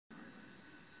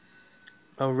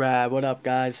Alright, what up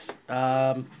guys?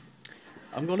 I'm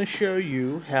going to show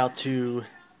you how to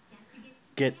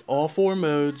get all four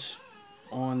modes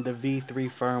on the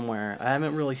V3 firmware. I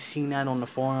haven't really seen that on the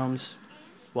forums.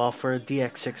 Well, for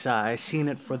dx6i, I've seen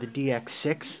it for the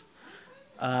dx6,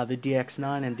 the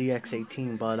dx9 and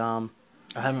dx18, but I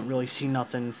haven't really seen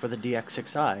nothing for the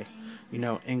dx6i,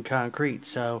 in concrete.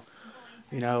 So,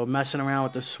 messing around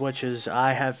with the switches,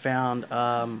 I have found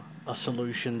a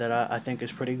solution that I think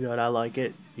is pretty good. I like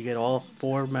it. You get all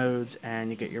four modes and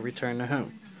you get your return to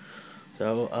home.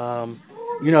 So,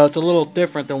 it's a little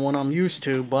different than what I'm used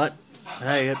to, but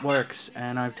hey, it works.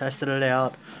 And I've tested it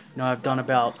out. I've done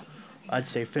about, I'd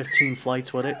say 15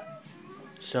 flights with it.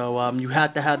 So, you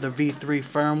have to have the V3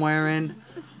 firmware in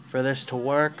for this to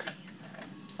work.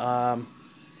 But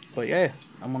yeah,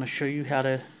 I'm going to show you how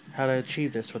to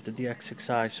achieve this with the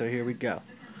dx6i. So here we go.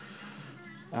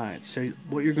 Alright, so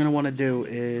what you're going to want to do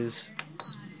is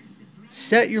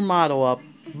set your model up,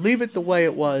 leave it the way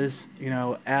it was,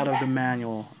 out of the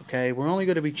manual, okay? We're only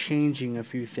going to be changing a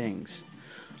few things.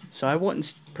 So I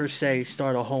wouldn't per se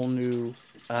start a whole new,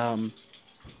 model.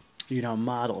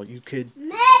 You could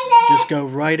just go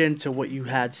right into what you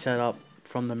had set up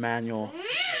from the manual,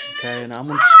 okay? And I'm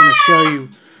just going to show you,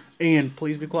 Ian,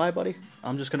 please be quiet, buddy.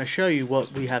 I'm just going to show you what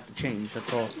we have to change,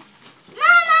 that's all.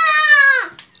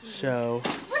 Mama! So,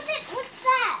 What's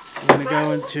that? we're going to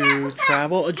go into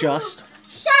travel adjust.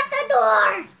 Shut the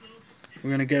door! We're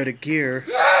going to go to gear,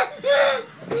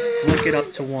 flick it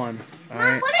up to 1.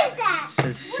 Alright? What is that? It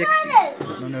says 60. I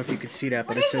don't know if you can see that,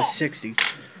 but it says 60.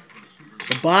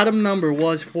 The bottom number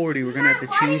was 40. We're going to have to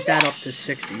change that up to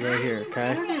 60 right here,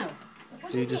 okay?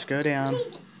 So you just go down.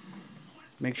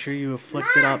 Make sure you have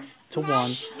flicked it up to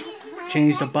 1.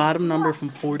 Change the bottom number from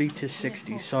 40 to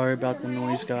 60. Sorry about the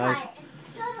noise, guys.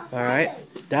 Alright?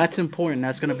 That's important.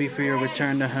 That's going to be for your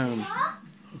return to home.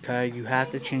 Okay? You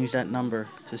have to change that number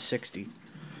to 60.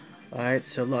 Alright?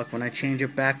 So look, when I change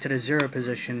it back to the 0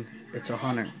 position, it's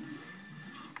 100.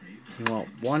 You want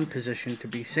 1 position to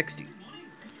be 60.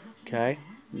 Okay?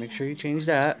 Make sure you change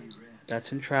that.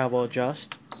 That's in travel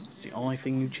adjust. It's the only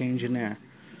thing you change in there.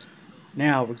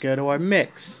 Now, we go to our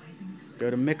mix. Go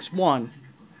to mix 1.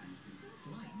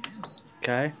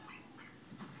 Okay?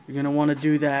 You're going to want to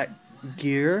do that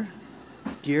gear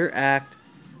act.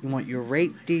 You want your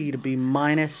rate D to be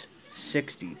minus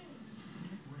 60.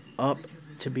 Up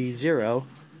to be 0.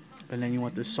 And then you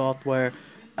want the software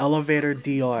elevator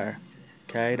DR.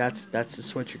 Okay? That's the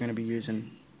switch you're going to be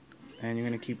using. And you're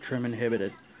going to keep trim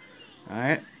inhibited.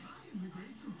 Alright?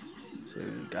 So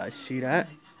you guys see that?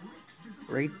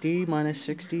 Rate D minus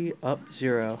 60 up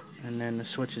 0. And then the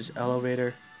switch is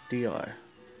elevator DR.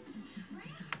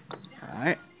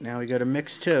 Alright, now we go to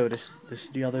mix 2. This is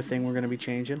the other thing we're going to be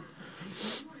changing.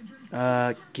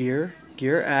 Gear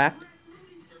act.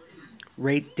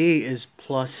 Rate D is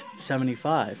plus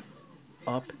 75.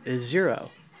 Up is 0.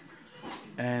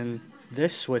 And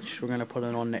this switch we're going to put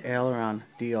it on the aileron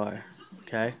DR.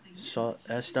 Okay, so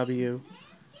SW.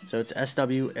 So it's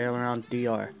SW aileron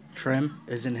DR. Trim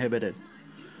is inhibited.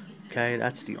 Okay,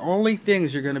 that's the only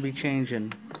things you're going to be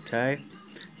changing. Okay,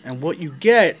 and what you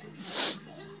get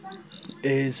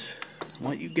is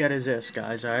this,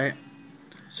 guys. All right.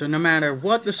 So no matter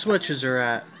what the switches are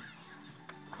at,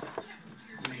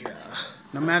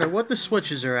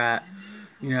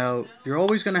 you're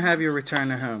always going to have your return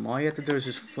to home. All you have to do is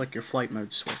just flick your flight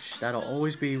mode switch. That'll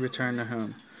always be return to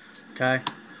home. Okay.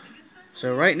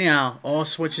 So right now, all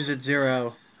switches at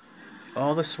 0.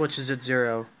 All the switches at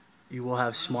 0. You will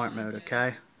have smart mode,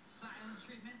 okay?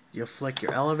 You'll flick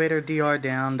your elevator DR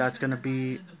down. That's going to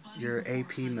be your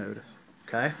AP mode,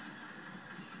 okay?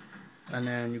 And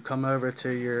then you come over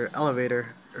to your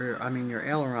elevator, your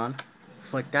aileron.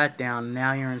 Flick that down.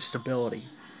 Now you're in stability.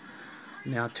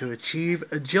 Now to achieve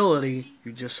agility,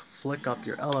 you just flick up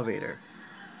your elevator,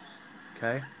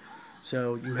 okay?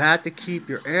 So you have to keep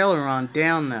your aileron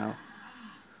down though.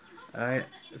 Alright?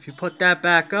 If you put that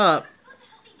back up,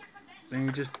 then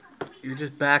you're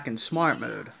just back in smart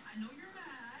mode.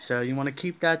 So you want to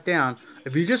keep that down.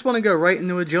 If you just want to go right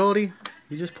into agility,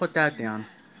 you just put that down.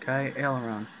 Okay,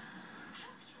 aileron.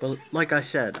 But like I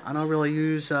said, I don't really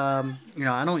use, I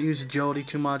don't use agility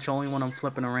too much, only when I'm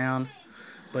flipping around.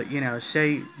 But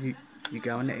say you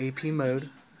go into AP mode,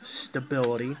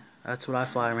 stability. That's what I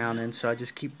fly around in. So I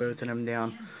just keep both of them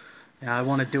down. Now I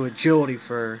want to do agility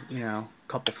for a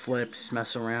couple flips,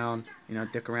 mess around,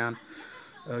 dick around.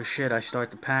 Oh shit, I start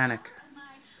to panic.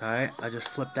 Alright, I just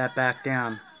flip that back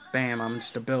down. Bam, I'm in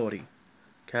stability.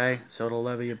 Okay, so it'll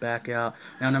level you back out.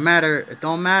 Now it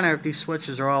don't matter if these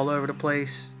switches are all over the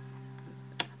place.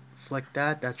 Flick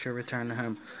that, that's your return to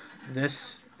home.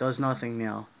 This does nothing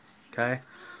now. Okay?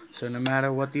 So no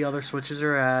matter what the other switches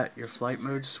are at, your flight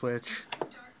mode switch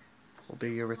will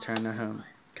be your return to home.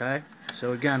 Okay?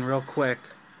 So again, real quick.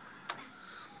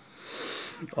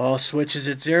 All switches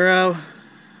at 0,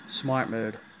 smart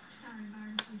mode.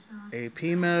 AP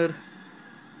mode,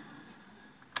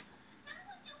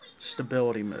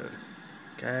 stability mode.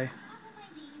 Okay?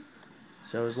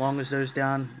 So as long as those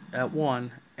down at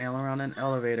 1, aileron and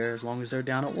elevator, as long as they're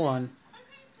down at 1,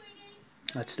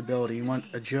 that's stability. You want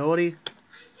agility,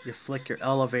 you flick your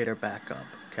elevator back up.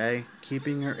 Okay?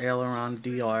 Keeping your aileron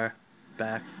DR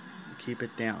back, keep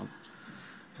it down.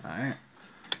 Alright?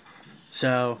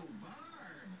 So,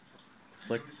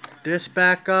 flick this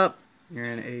back up, you're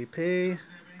in AP,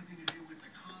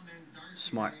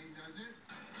 smart.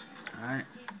 Alright?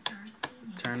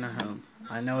 Turn to home.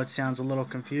 I know it sounds a little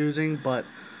confusing, but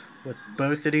with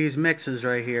both of these mixes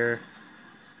right here,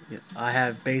 I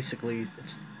have basically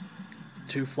it's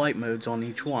 2 flight modes on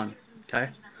each one. Okay?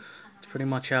 It's pretty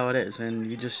much how it is. And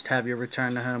you just have your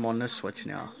return to home on this switch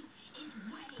now.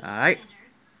 Alright?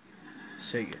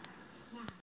 See ya.